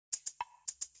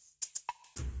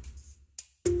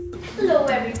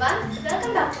everyone,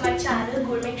 welcome back to my channel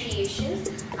Gourmet Creations.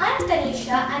 I'm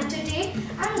Tanisha and today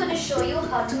I'm going to show you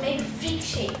how to make freak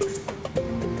shakes.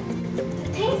 The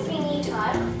things we need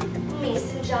are a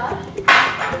mason jar,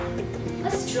 a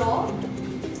straw,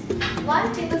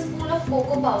 1 tablespoon of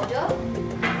cocoa powder,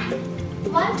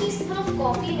 1 teaspoon of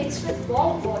coffee mixed with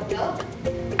warm water,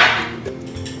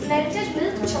 melted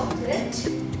milk chocolate,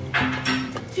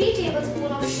 3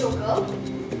 tablespoons of sugar,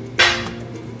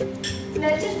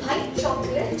 melted white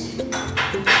chocolate,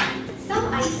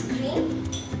 some ice cream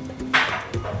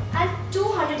and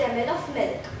 200 ml of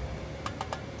milk.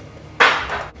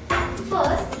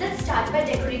 First, let's start by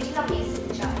decorating a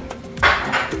mason jar.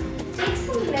 Take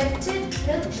some melted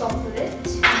milk chocolate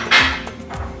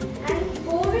and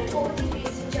pour it over the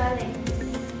mason jar like this.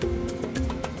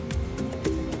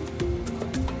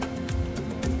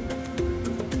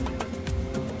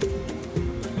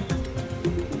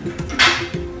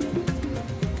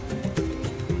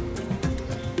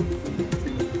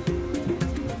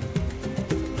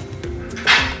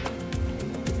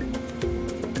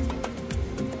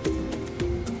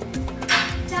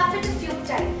 Tap it a few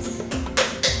times.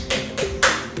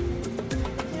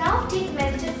 Now take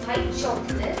melted white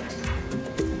chocolate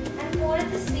and pour it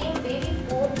the same way we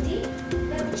poured the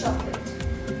milk chocolate.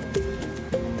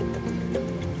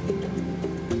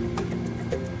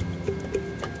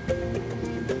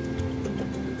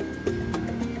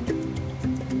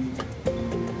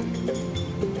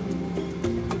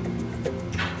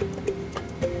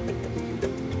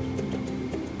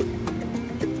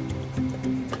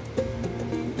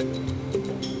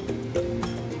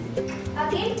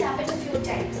 Again, tap it a few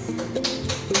times.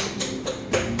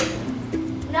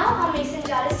 Now our mason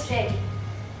jar is ready.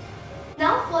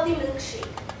 Now for the milkshake.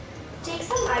 Take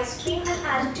some ice cream and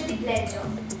add it to the blender.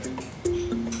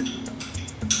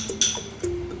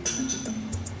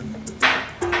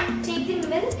 Take the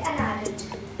milk and add it.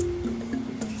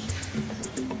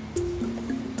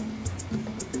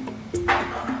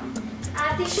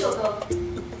 Add the sugar.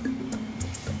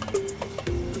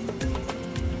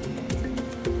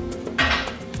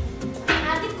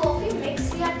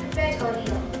 Mix we had prepared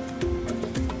earlier.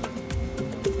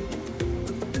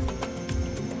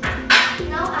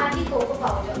 Now add the cocoa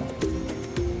powder.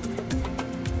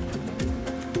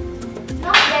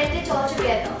 Now blend it all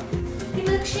together. The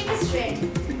milkshake is ready.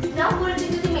 Now pour it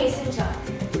into the mason jar.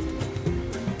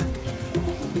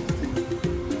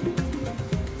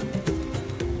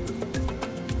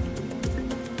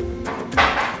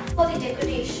 For the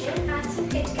decoration, add some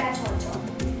Kitkat on top.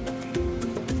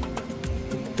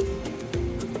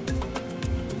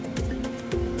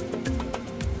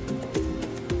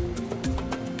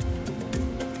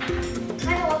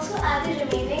 And also add the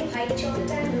remaining white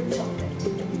chocolate and milk chocolate.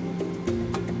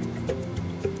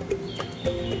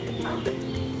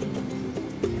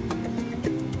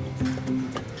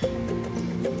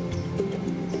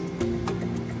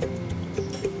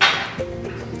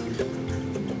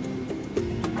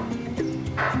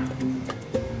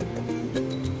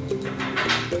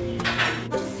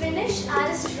 To finish,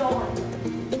 add a straw on top.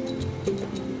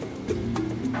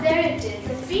 There it is,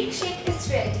 the freak shake is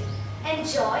ready.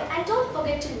 Enjoy and don't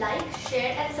forget to like,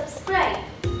 share and subscribe.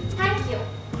 Thank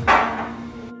you.